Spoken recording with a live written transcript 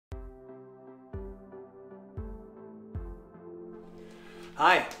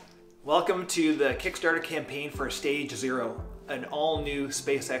Hi, welcome to the Kickstarter campaign for Stage Zero, an all-new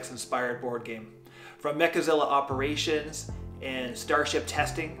SpaceX inspired board game. From Mechazilla operations and Starship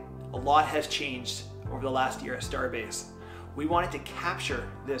testing, a lot has changed over the last year at Starbase. We wanted to capture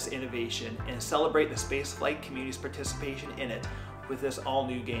this innovation and celebrate the spaceflight community's participation in it with this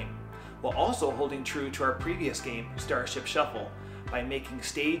all-new game, while also holding true to our previous game, Starship Shuffle, by making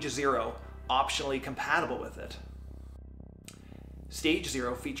Stage Zero optionally compatible with it. Stage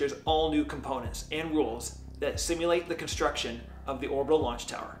Zero features all new components and rules that simulate the construction of the orbital launch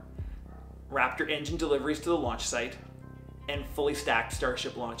tower, Raptor engine deliveries to the launch site, and fully stacked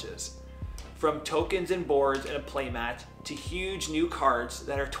Starship launches. From tokens and boards and a playmat to huge new cards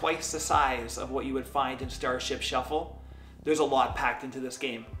that are twice the size of what you would find in Starship Shuffle, there's a lot packed into this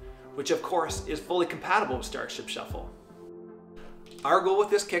game, which of course is fully compatible with Starship Shuffle. Our goal with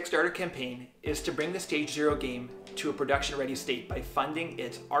this Kickstarter campaign is to bring the Stage Zero game to a production-ready state by funding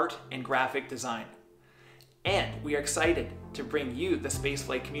its art and graphic design. And we are excited to bring you, the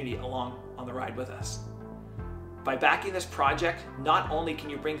spaceflight community, along on the ride with us. By backing this project, not only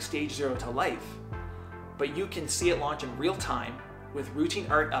can you bring Stage Zero to life, but you can see it launch in real time with routine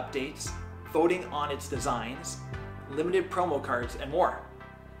art updates, voting on its designs, limited promo cards, and more.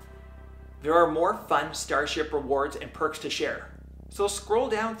 There are more fun Starship rewards and perks to share. So scroll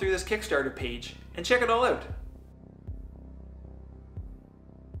down through this Kickstarter page and check it all out.